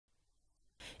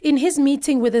In his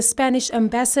meeting with the Spanish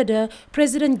ambassador,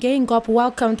 President Geingob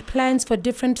welcomed plans for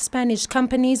different Spanish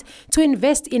companies to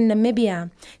invest in Namibia.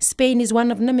 Spain is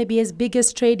one of Namibia's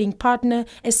biggest trading partners,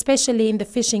 especially in the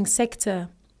fishing sector.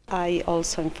 I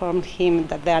also informed him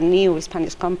that there are new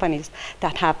Spanish companies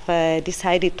that have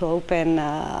decided to open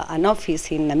an office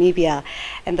in Namibia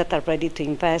and that are ready to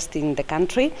invest in the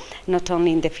country, not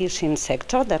only in the fishing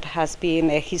sector that has been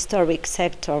a historic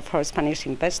sector for Spanish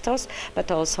investors,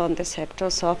 but also in the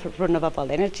sectors of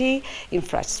renewable energy,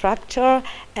 infrastructure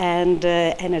and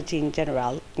energy in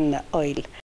general, oil.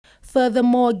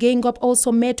 Furthermore, Geingob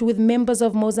also met with members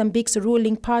of Mozambique's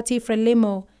ruling party,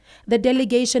 Frelimo. The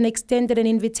delegation extended an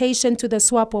invitation to the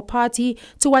SWAPO party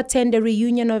to attend a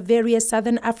reunion of various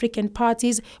Southern African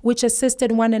parties which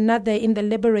assisted one another in the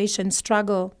liberation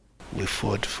struggle. We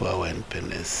fought for our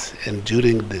independence, and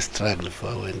during the struggle for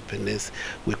our independence,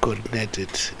 we coordinated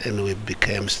and we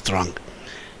became strong.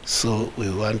 So we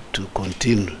want to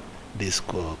continue this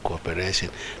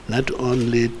cooperation, not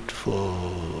only to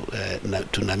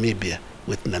Namibia,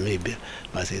 with Namibia,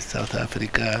 but in South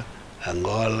Africa,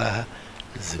 Angola,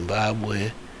 Zimbabwe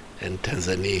and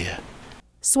Tanzania.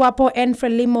 SWAPO and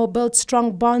Frelimo built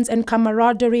strong bonds and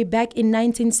camaraderie back in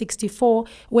 1964,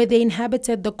 where they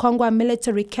inhabited the Kongwa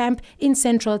military camp in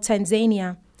central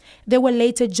Tanzania. They were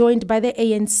later joined by the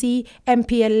ANC,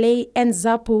 MPLA and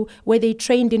ZAPU, where they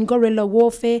trained in guerrilla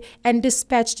warfare and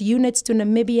dispatched units to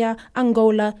Namibia,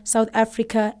 Angola, South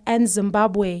Africa and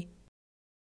Zimbabwe.